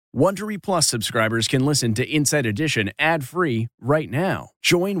Wondery Plus subscribers can listen to Inside Edition ad-free right now.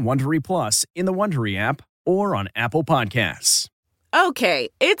 Join Wondery Plus in the Wondery app or on Apple Podcasts. Okay,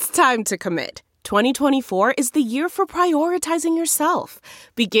 it's time to commit. 2024 is the year for prioritizing yourself.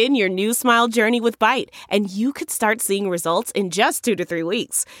 Begin your new smile journey with Byte, and you could start seeing results in just 2 to 3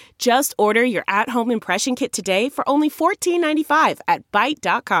 weeks. Just order your at-home impression kit today for only $14.95 at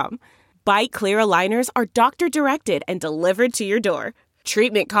Byte.com. Byte Clear aligners are doctor-directed and delivered to your door.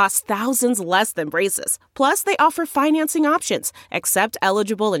 Treatment costs thousands less than braces. Plus, they offer financing options, accept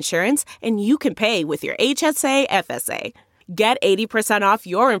eligible insurance, and you can pay with your HSA, FSA. Get 80% off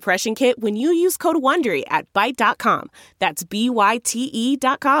your impression kit when you use code WONDERY at Byte.com. That's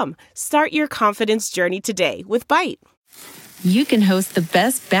BYTE.com. Start your confidence journey today with Byte. You can host the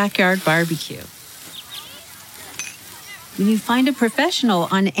best backyard barbecue when you find a professional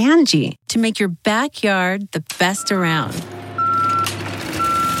on Angie to make your backyard the best around.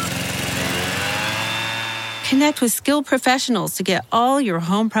 Connect with skilled professionals to get all your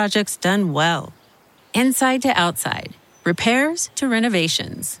home projects done well. Inside to outside, repairs to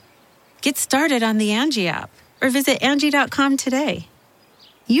renovations. Get started on the Angie app or visit Angie.com today.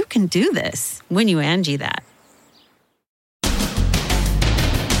 You can do this when you Angie that.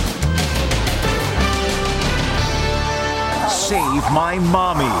 Save My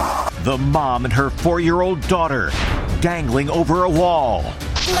Mommy. The mom and her 4-year-old daughter dangling over a wall.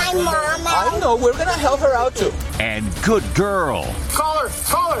 My mama. I know, we're gonna help her out too. And Good Girl. Call her.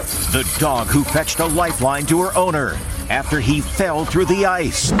 The dog who fetched a lifeline to her owner after he fell through the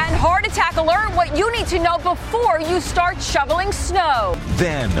ice. And heart attack alert, what you need to know before you start shoveling snow.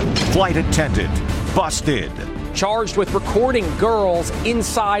 Then, flight attendant busted. Charged with recording girls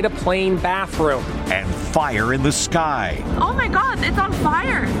inside a plane bathroom. And fire in the sky. Oh my God, it's on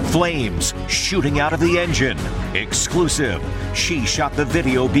fire. Flames shooting out of the engine. Exclusive. She shot the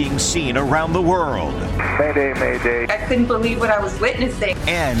video being seen around the world. Mayday, mayday. I couldn't believe what I was witnessing.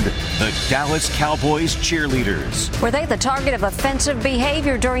 And the Dallas Cowboys cheerleaders. Were they the target of offensive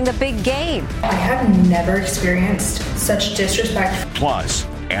behavior during the big game? I have never experienced such disrespect. Plus,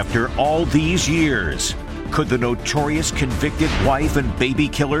 after all these years, could the notorious convicted wife and baby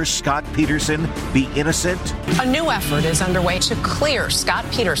killer Scott Peterson be innocent? A new effort is underway to clear Scott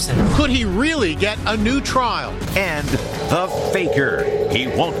Peterson. Could he really get a new trial? And the faker. He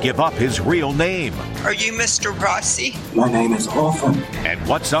won't give up his real name. Are you Mr. Rossi? My name is Orphan. And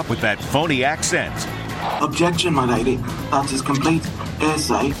what's up with that phony accent? Objection, my lady. That is complete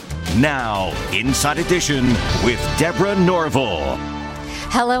hearsay. Now, Inside Edition with Deborah Norville.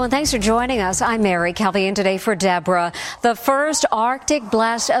 Hello and thanks for joining us. I'm Mary Calvian today for Deborah. The first Arctic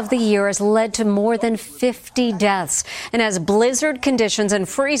blast of the year has led to more than 50 deaths. And as blizzard conditions and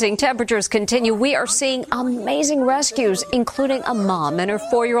freezing temperatures continue, we are seeing amazing rescues, including a mom and her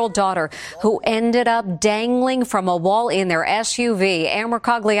 4-year-old daughter who ended up dangling from a wall in their SUV. Amber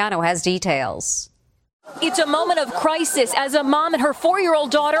Cogliano has details. It's a moment of crisis as a mom and her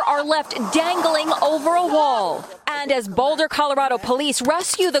 4-year-old daughter are left dangling over a wall. And as Boulder, Colorado police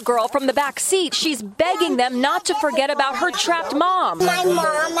rescue the girl from the back seat, she's begging them not to forget about her trapped mom. My mama.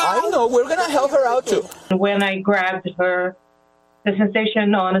 I know, we're gonna help her out too. When I grabbed her, the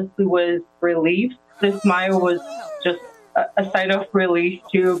sensation honestly was relief. The smile was just a sign of relief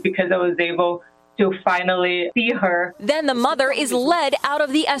too, because I was able to finally see her. Then the mother is led out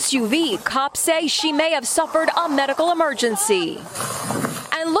of the SUV. Cops say she may have suffered a medical emergency.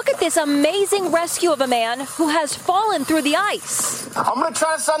 And look at this amazing rescue of a man who has fallen through the ice. I'm gonna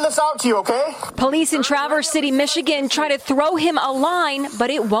try to send this out to you, okay? Police in Traverse City, Michigan try to throw him a line,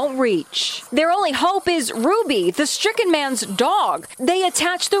 but it won't reach. Their only hope is Ruby, the stricken man's dog. They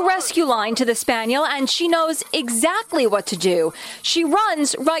attach the rescue line to the spaniel and she knows exactly what to do. She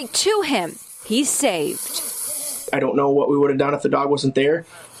runs right to him. He's saved. I don't know what we would have done if the dog wasn't there.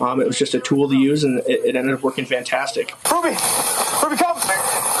 It was just a tool to use, and it ended up working fantastic. Ruby, come!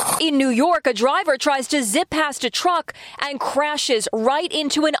 In New York, a driver tries to zip past a truck and crashes right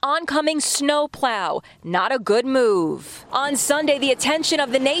into an oncoming snowplow. Not a good move. On Sunday, the attention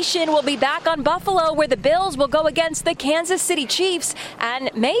of the nation will be back on Buffalo, where the Bills will go against the Kansas City Chiefs and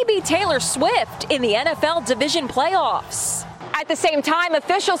maybe Taylor Swift in the NFL division playoffs. At the same time,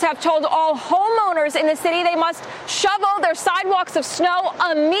 officials have told all homeowners in the city they must shovel their sidewalks of snow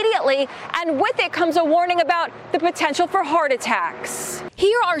immediately, and with it comes a warning about the potential for heart attacks.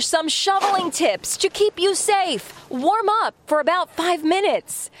 Here are some shoveling tips to keep you safe. Warm up for about 5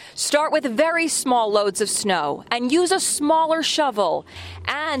 minutes. Start with very small loads of snow and use a smaller shovel.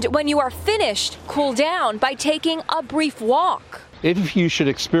 And when you are finished, cool down by taking a brief walk. If you should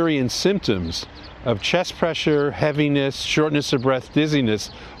experience symptoms of chest pressure, heaviness, shortness of breath, dizziness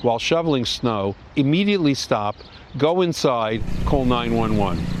while shoveling snow, immediately stop, go inside, call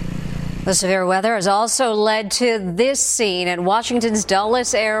 911. The severe weather has also led to this scene at Washington's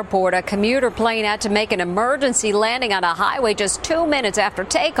Dulles Airport. A commuter plane had to make an emergency landing on a highway just 2 minutes after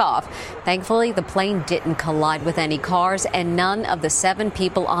takeoff. Thankfully, the plane didn't collide with any cars, and none of the 7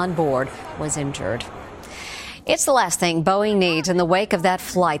 people on board was injured. It's the last thing Boeing needs in the wake of that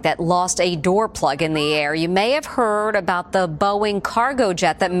flight that lost a door plug in the air. You may have heard about the Boeing cargo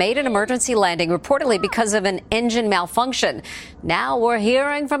jet that made an emergency landing, reportedly because of an engine malfunction. Now we're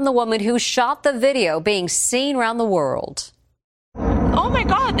hearing from the woman who shot the video being seen around the world. Oh my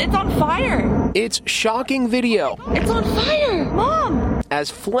God, it's on fire. It's shocking video. It's on fire, Mom.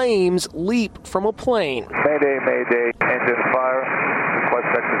 As flames leap from a plane. Mayday, mayday, engine fire. Request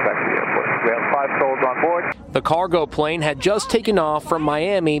sector back to the airport. We have 5 souls on board. The cargo plane had just taken off from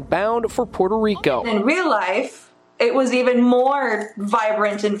Miami, bound for Puerto Rico. In real life, it was even more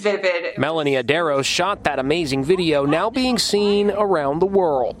vibrant and vivid. Melanie Adero shot that amazing video, now being seen around the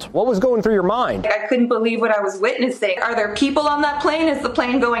world. What was going through your mind? I couldn't believe what I was witnessing. Are there people on that plane? Is the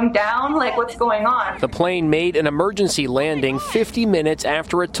plane going down? Like, what's going on? The plane made an emergency landing 50 minutes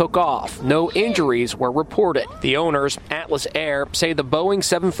after it took off. No injuries were reported. The owners, Atlas Air, say the Boeing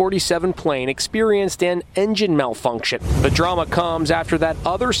 747 plane experienced an engine malfunction. The drama comes after that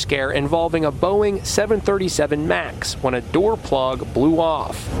other scare involving a Boeing 737 MAX. When a door plug blew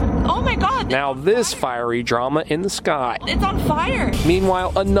off. Oh my God! Now this fiery drama in the sky. It's on fire!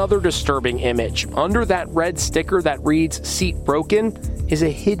 Meanwhile, another disturbing image. Under that red sticker that reads "Seat Broken" is a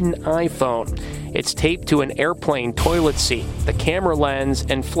hidden iPhone. It's taped to an airplane toilet seat. The camera lens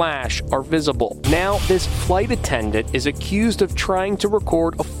and flash are visible. Now, this flight attendant is accused of trying to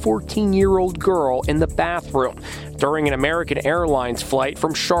record a 14-year-old girl in the bathroom during an American Airlines flight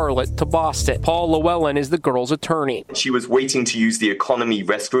from Charlotte to Boston. Paul Llewellyn is the girl's attorney. She was waiting to use the economy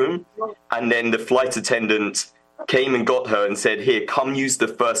restroom, and then the flight attendant came and got her and said, "Here, come use the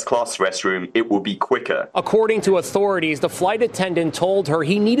first class restroom. It will be quicker." According to authorities, the flight attendant told her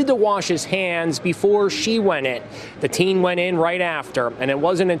he needed to wash his hands before she went in. The teen went in right after, and it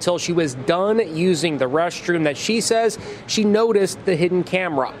wasn't until she was done using the restroom that she says she noticed the hidden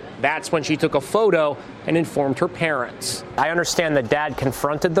camera. That's when she took a photo and informed her parents. I understand that Dad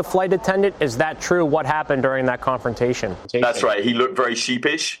confronted the flight attendant. Is that true? What happened during that confrontation? That's right. He looked very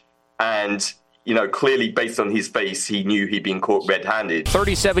sheepish, and clearly based on his face, he knew he'd been caught red-handed.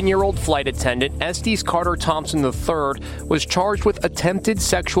 37-year-old flight attendant Estes Carter Thompson III was charged with attempted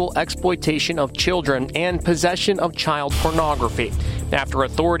sexual exploitation of children and possession of child pornography. After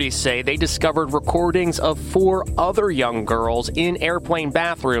authorities say they discovered recordings of 4 other young girls in airplane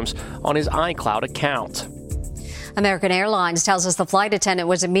bathrooms on his iCloud account. American Airlines tells us the flight attendant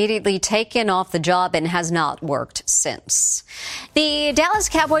was immediately taken off the job and has not worked since. The Dallas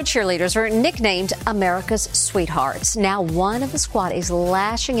Cowboy cheerleaders are nicknamed America's Sweethearts. Now one of the squad is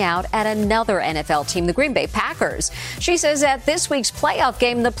lashing out at another NFL team, the Green Bay Packers. She says at this week's playoff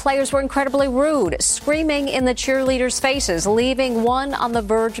game, the players were incredibly rude, screaming in the cheerleaders' faces, leaving one on the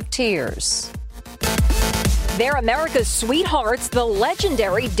verge of tears. They're America's Sweethearts, the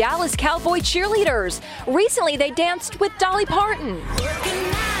legendary Dallas Cowboy cheerleaders. Recently, they danced with Dolly Parton.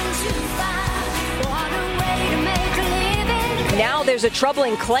 Now there's a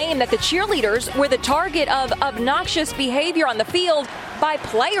troubling claim that the cheerleaders were the target of obnoxious behavior on the field by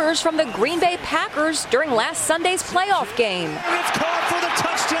players from the Green Bay Packers during last Sunday's playoff game.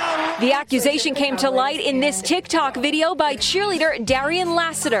 The accusation came to light in this TikTok video by cheerleader Darian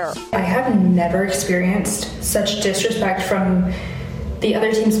Lassiter. I have never experienced such disrespect from the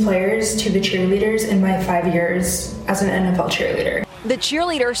other team's players to the cheerleaders in my 5 years as an NFL cheerleader. The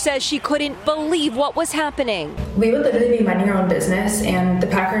cheerleader says she couldn't believe what was happening. We would literally be minding our own business, and the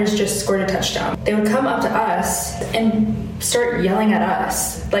Packers just scored a touchdown. They would come up to us and start yelling at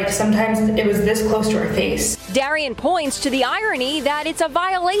us. Like, sometimes it was this close to our face. Darian points to the irony that it's a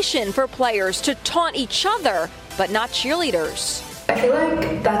violation for players to taunt each other, but not cheerleaders. I feel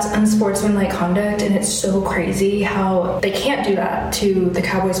like that's unsportsmanlike conduct, and it's so crazy how they can't do that to the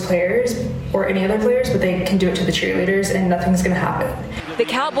Cowboys players or any other players, but they can do it to the cheerleaders, and nothing's going to happen. The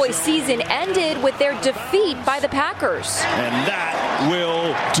Cowboys season ended with their defeat by the Packers. And that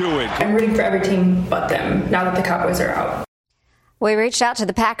will do it. I'm rooting for every team but them now that the Cowboys are out. We reached out to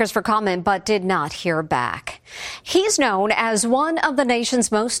the Packers for comment, but did not hear back. He's known as one of the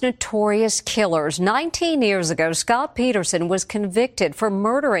nation's most notorious killers. 19 years ago, Scott Peterson was convicted for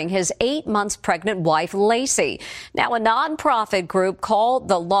murdering his 8 months pregnant wife, Lacey. Now, a nonprofit group called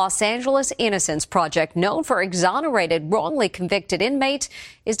the Los Angeles Innocence Project, known for exonerated, wrongly convicted inmates,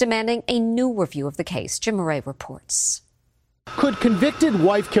 is demanding a new review of the case. Jim Murray reports. Could convicted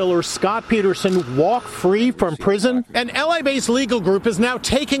wife killer Scott Peterson walk free from prison? An LA-based legal group is now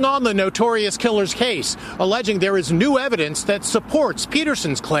taking on the notorious killer's case, alleging there is new evidence that supports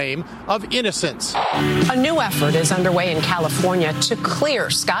Peterson's claim of innocence. A new effort is underway in California to clear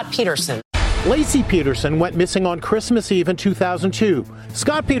Scott Peterson. Lacey Peterson went missing on Christmas Eve in 2002.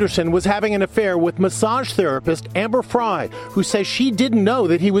 Scott Peterson was having an affair with massage therapist Amber Fry, who says she didn't know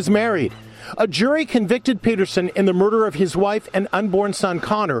that he was married. A jury convicted Peterson in the murder of his wife and unborn son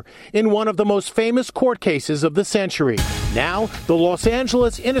Connor in one of the most famous court cases of the century. Now, the Los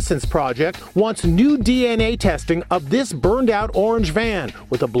Angeles Innocence Project wants new DNA testing of this burned-out orange van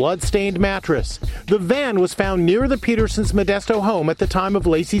with a blood-stained mattress. The van was found near the Petersons' Modesto home at the time of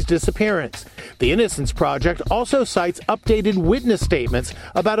Lacey's disappearance. The Innocence Project also cites updated witness statements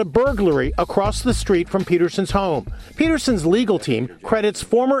about a burglary across the street from Peterson's home. Peterson's legal team credits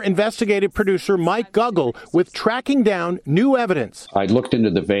former investigative producer Mike Guggle with tracking down new evidence. I looked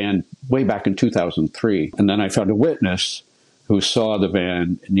into the van way back in 2003, and then I found a witness who saw the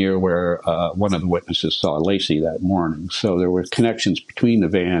van near where one of the witnesses saw Lacey that morning. So there were connections between the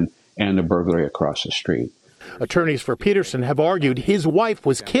van and the burglary across the street. Attorneys for Peterson have argued his wife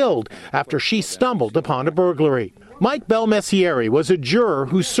was killed after she stumbled upon a burglary. Mike Belmessieri was a juror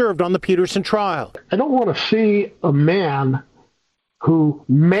who served on the Peterson trial. I don't want to see a man who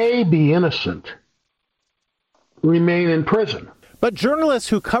may be innocent remain in prison. But journalists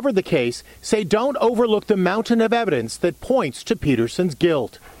who covered the case say don't overlook the mountain of evidence that points to Peterson's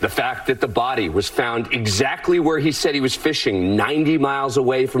guilt. The fact that the body was found exactly where he said he was fishing, 90 miles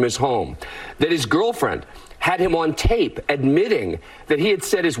away from his home. That his girlfriend had him on tape admitting that he had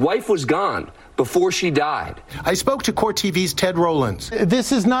said his wife was gone before she died. I spoke to Court TV's Ted Rowlands.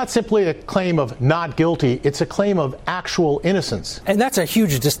 This is not simply a claim of not guilty. It's a claim of actual innocence. And that's a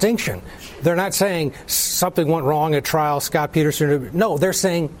huge distinction. They're not saying something went wrong at trial, Scott Peterson. No, they're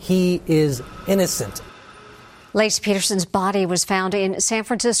saying he is innocent. Lacey Peterson's body was found in San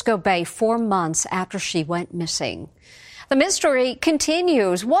Francisco Bay 4 months after she went missing. The mystery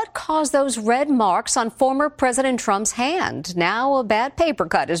continues. What caused those red marks on former President Trump's hand? Now a bad paper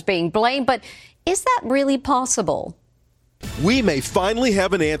cut is being blamed, but is that really possible? We may finally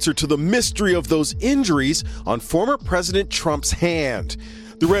have an answer to the mystery of those injuries on former President Trump's hand.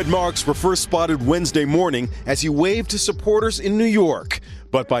 The red marks were first spotted Wednesday morning as he waved to supporters in New York.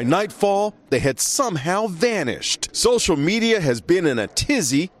 But by nightfall, they had somehow vanished. Social media has been in a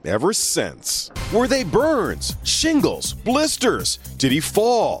tizzy ever since. Were they burns, shingles, blisters? Did he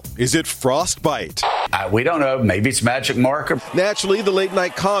fall? Is it frostbite? We don't know. Maybe it's magic marker. Naturally, the late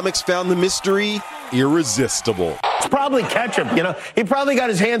night comics found the mystery irresistible. It's probably ketchup, you know. He probably got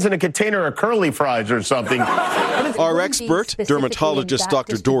his hands in a container of curly fries or something. Our expert, dermatologist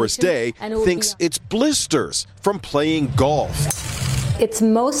Dr. Doris Day, thinks it's blisters from playing golf. It's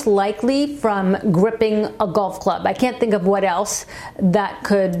most likely from gripping a golf club. I can't think of what else that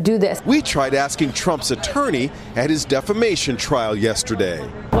could do this. We tried asking Trump's attorney at his defamation trial yesterday.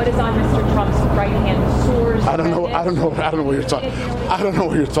 What is on Mr. Trump's right hand? Sores? I don't know what you're talking. I don't know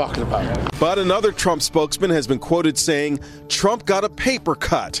what you're talking about. But another Trump spokesman has been quoted saying Trump got a paper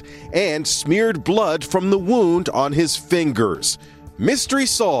cut and smeared blood from the wound on his fingers. Mystery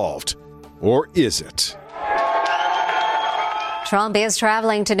solved, or is it? Trump is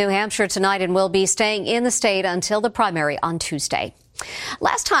traveling to New Hampshire tonight and will be staying in the state until the primary on Tuesday.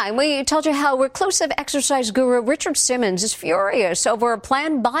 Last time, we told you how reclusive exercise guru Richard Simmons is furious over a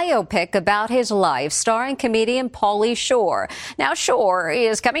planned biopic about his life starring comedian Pauly Shore. Now, Shore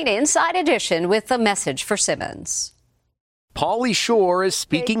is coming to Inside Edition with a message for Simmons. Pauly Shore is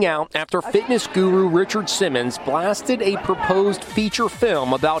speaking out after fitness guru Richard Simmons blasted a proposed feature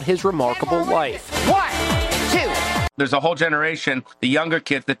film about his remarkable life. 1, 2. There's a whole generation, the younger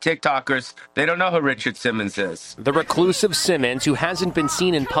kids, the TikTokers, they don't know who Richard Simmons is. The reclusive Simmons, who hasn't been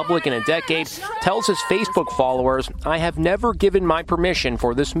seen in public in a decade, tells his Facebook followers, "I have never given my permission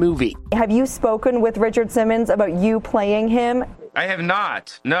for this movie." Have you spoken with Richard Simmons about you playing him? I have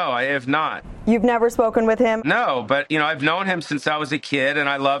not. No, I have not. You've never spoken with him? No, but, I've known him since I was a kid, and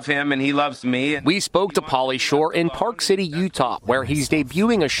I love him, and he loves me. We spoke to Pauly Shore in Park City, Utah, where he's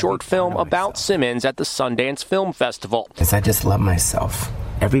debuting a short film about Simmons at the Sundance Film Festival. I just love myself.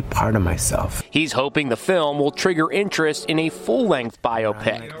 every part of myself. He's hoping the film will trigger interest in a full-length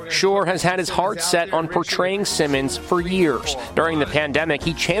biopic. Shore has had his heart set on portraying Simmons for years. During the pandemic,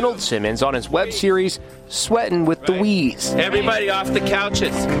 he channeled Simmons on his web series, Sweatin' with the Wheeze. Everybody off the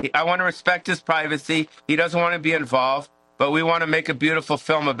couches. I want to respect his privacy. He doesn't want to be involved, but we want to make a beautiful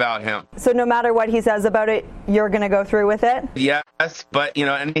film about him. So no matter what he says about it, you're going to go through with it? Yes, but,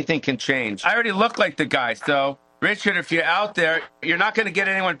 anything can change. I already look like the guy, so, Richard, if you're out there, you're not going to get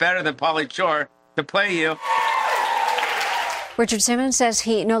anyone better than Pauly Shore to play you. Richard Simmons says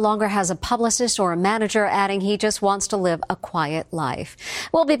he no longer has a publicist or a manager, adding he just wants to live a quiet life.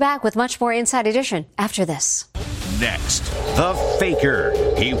 We'll be back with much more Inside Edition after this. Next, the faker.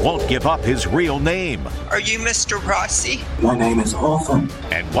 He won't give up his real name. Are you Mr. Rossi? My name is Arthur.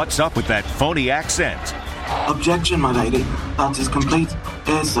 And what's up with that phony accent? Objection, my lady. That is complete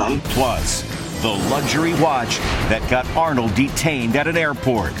hearsay. Plus, the luxury watch that got Arnold detained at an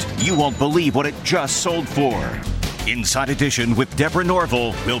airport. You won't believe what it just sold for. Inside Edition with Deborah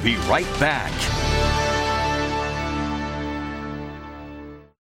Norville. We'll be right back.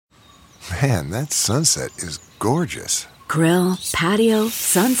 Man, that sunset is gorgeous. Grill, patio,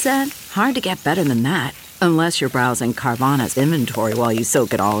 sunset. Hard to get better than that. Unless you're browsing Carvana's inventory while you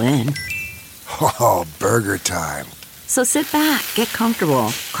soak it all in. Oh, burger time. So sit back, get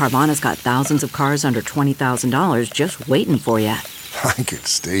comfortable. Carvana's got thousands of cars under $20,000 just waiting for you. I could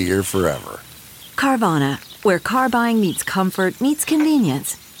stay here forever. Carvana, where car buying meets comfort meets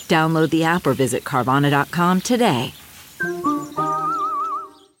convenience. Download the app or visit Carvana.com today.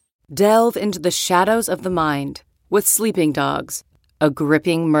 Delve into the shadows of the mind with Sleeping Dogs, a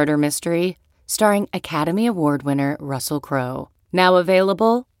gripping murder mystery starring Academy Award winner Russell Crowe. Now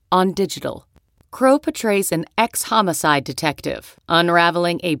available on digital. Crowe portrays an ex-homicide detective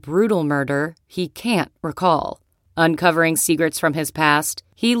unraveling a brutal murder he can't recall. Uncovering secrets from his past,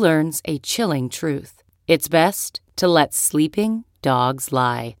 he learns a chilling truth. It's best to let sleeping dogs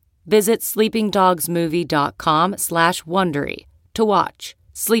lie. Visit sleepingdogsmovie.com/Wondery to watch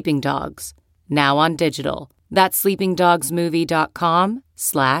Sleeping Dogs, now on digital. That's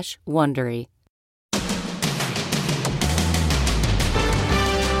sleepingdogsmovie.com/Wondery.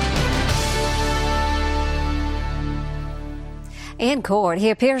 In court, he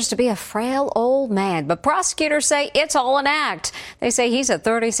appears to be a frail old man, but prosecutors say it's all an act. They say he's a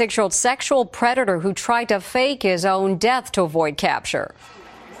 36-year-old sexual predator who tried to fake his own death to avoid capture.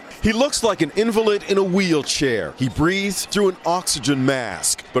 He looks like an invalid in a wheelchair. He breathes through an oxygen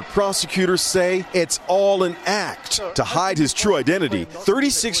mask. But prosecutors say it's all an act. To hide his true identity,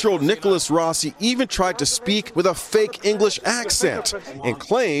 36-year-old Nicholas Rossi even tried to speak with a fake English accent and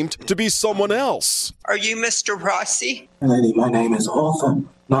claimed to be someone else. Are you Mr. Rossi? Lady, my name is Arthur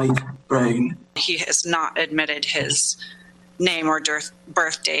Knight Brain. He has not admitted his name or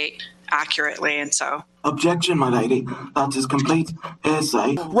birth date accurately, and so... Objection, my lady. That is complete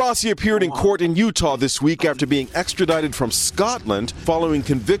hearsay. Rossi appeared in court in Utah this week after being extradited from Scotland following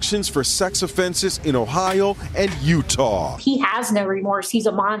convictions for sex offenses in Ohio and Utah. He has no remorse. He's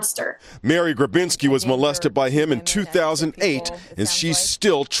a monster. Mary Grabinski was molested by him in 2008, and she's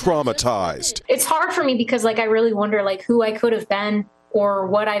still traumatized. It's hard for me because, I really wonder, who I could have been or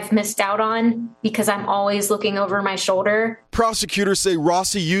what I've missed out on because I'm always looking over my shoulder. Prosecutors say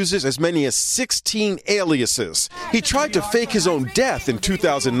Rossi uses as many as 16 aliases. He tried to fake his own death in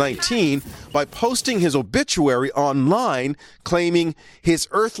 2019 by posting his obituary online, claiming his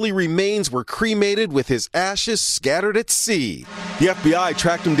earthly remains were cremated with his ashes scattered at sea. The FBI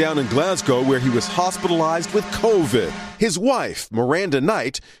tracked him down in Glasgow, where he was hospitalized with COVID. His wife, Miranda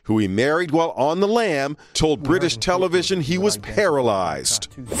Knight, who he married while on the lam, told British television he was paralyzed.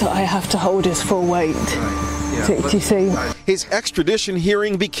 So I have to hold his full weight. Do you see? His extradition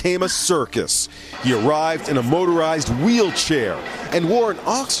hearing became a circus. He arrived in a motorized wheelchair and wore an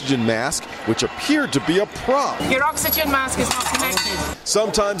oxygen mask, which appeared to be a prop. Your oxygen mask is not connected.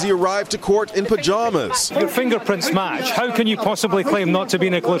 Sometimes he arrived to court in pajamas. Your fingerprints match. How can you possibly claim not to be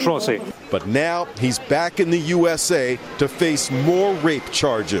Nicholas Rossi? But now he's back in the USA to face more rape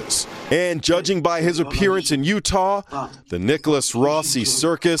charges. And judging by his appearance in Utah, the Nicholas Rossi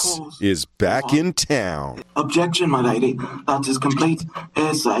circus is back in town. Objection, my lady. That is complete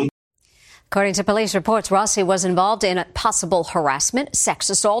hearsay. According to police reports, Rossi was involved in possible harassment, sex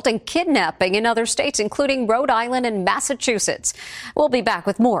assault, and kidnapping in other states, including Rhode Island and Massachusetts. We'll be back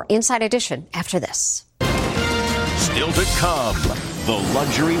with more Inside Edition after this. Still to come, the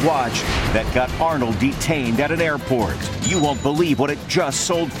luxury watch that got Arnold detained at an airport. You won't believe what it just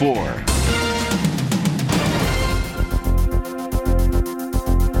sold for.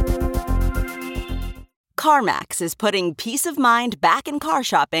 CarMax is putting peace of mind back in car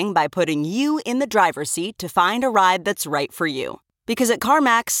shopping by putting you in the driver's seat to find a ride that's right for you. Because at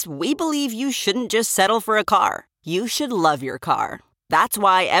CarMax, we believe you shouldn't just settle for a car. You should love your car. That's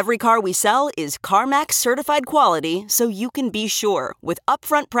why every car we sell is CarMax certified quality, so you can be sure with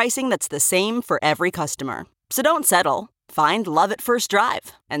upfront pricing that's the same for every customer. So don't settle. Find love at first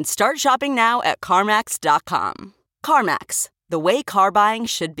drive and start shopping now at CarMax.com. CarMax, the way car buying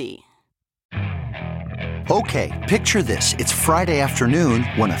should be. Okay, picture this. It's Friday afternoon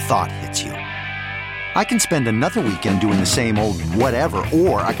when a thought hits you. I can spend another weekend doing the same old whatever,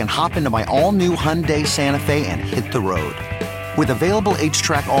 or I can hop into my all-new Hyundai Santa Fe and hit the road. With available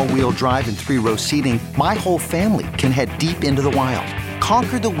H-Track all-wheel drive and 3-row seating, my whole family can head deep into the wild.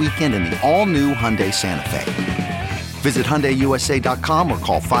 Conquer the weekend in the all-new Hyundai Santa Fe. Visit HyundaiUSA.com or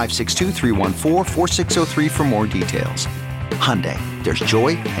call 562-314-4603 for more details. Hyundai, there's joy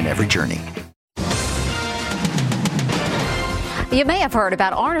in every journey. You may have heard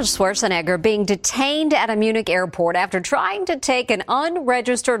about Arnold Schwarzenegger being detained at a Munich airport after trying to take an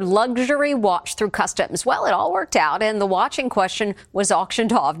unregistered luxury watch through customs. Well, it all worked out, and the watch in question was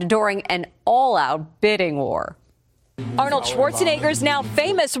auctioned off during an all-out bidding war. Arnold Schwarzenegger's now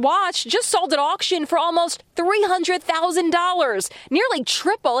famous watch just sold at auction for almost $300,000, nearly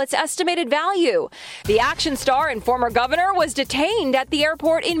triple its estimated value. The action star and former governor was detained at the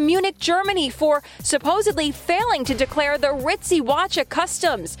airport in Munich, Germany for supposedly failing to declare the ritzy watch at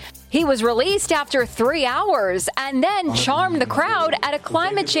customs. He was released after 3 hours and then charmed the crowd at a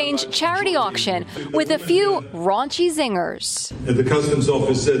climate change charity auction with a few raunchy zingers. And the customs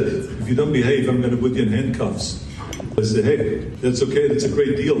office said, if you don't behave, I'm going to put you in handcuffs. I said, hey, that's okay, that's a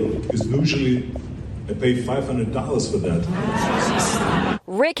great deal, because usually I pay $500 for that.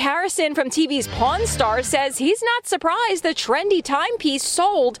 Rick Harrison from TV's Pawn Stars says he's not surprised the trendy timepiece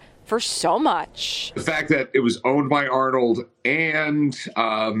sold for so much. The fact that it was owned by Arnold and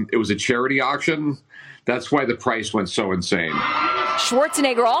it was a charity auction, that's why the price went so insane.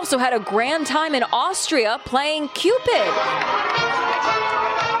 Schwarzenegger also had a grand time in Austria playing Cupid.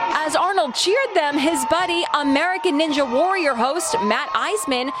 As Arnold cheered them, his buddy, American Ninja Warrior host Matt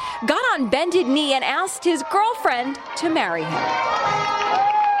Eisman, got on bended knee and asked his girlfriend to marry him.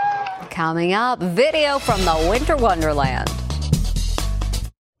 Coming up, video from the Winter Wonderland.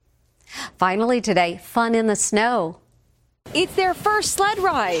 Finally today, fun in the snow. It's their first sled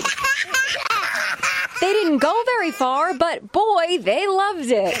ride. They didn't go very far, but boy, they loved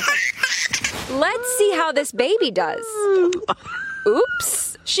it. Let's see how this baby does. Oops.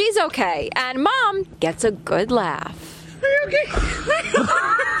 She's okay, and Mom gets a good laugh. Are you okay?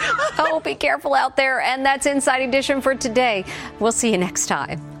 Oh, be careful out there. And that's Inside Edition for today. We'll see you next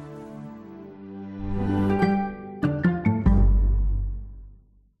time.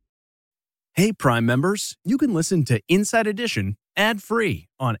 Hey, Prime members, you can listen to Inside Edition ad-free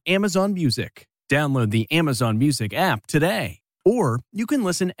on Amazon Music. Download the Amazon Music app today. Or you can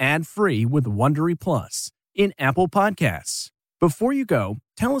listen ad-free with Wondery Plus in Apple Podcasts. Before you go,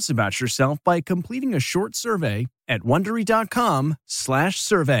 tell us about yourself by completing a short survey at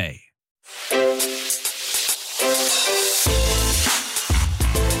Wondery.com/survey.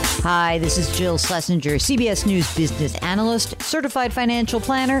 Hi, this is Jill Schlesinger, CBS News business analyst, certified financial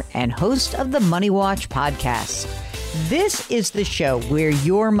planner, and host of the Money Watch podcast. This is the show where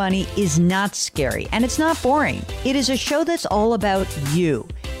your money is not scary and it's not boring. It is a show that's all about you.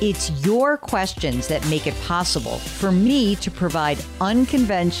 It's your questions that make it possible for me to provide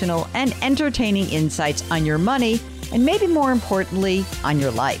unconventional and entertaining insights on your money and maybe more importantly, on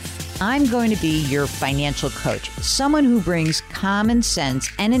your life. I'm going to be your financial coach, someone who brings common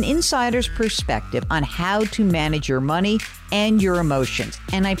sense and an insider's perspective on how to manage your money and your emotions.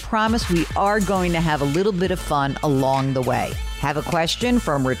 And I promise we are going to have a little bit of fun along the way. Have a question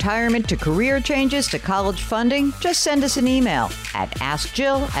from retirement to career changes to college funding? Just send us an email at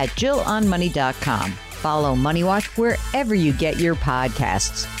askjill@jillonmoney.com. Follow Money Watch wherever you get your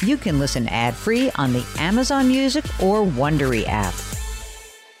podcasts. You can listen ad-free on the Amazon Music or Wondery app.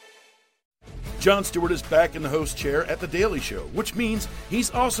 Jon Stewart is back in the host chair at The Daily Show, which means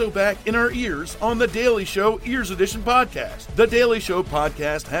he's also back in our ears on The Daily Show Ears Edition podcast. The Daily Show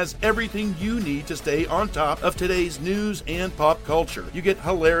podcast has everything you need to stay on top of today's news and pop culture. You get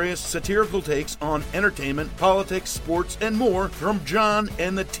hilarious, satirical takes on entertainment, politics, sports, and more from Jon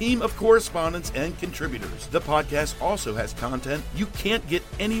and the team of correspondents and contributors. The podcast also has content you can't get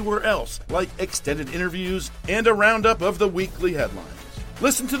anywhere else, like extended interviews and a roundup of the weekly headlines.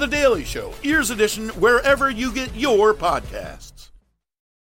 Listen to The Daily Show, Ears Edition, wherever you get your podcasts.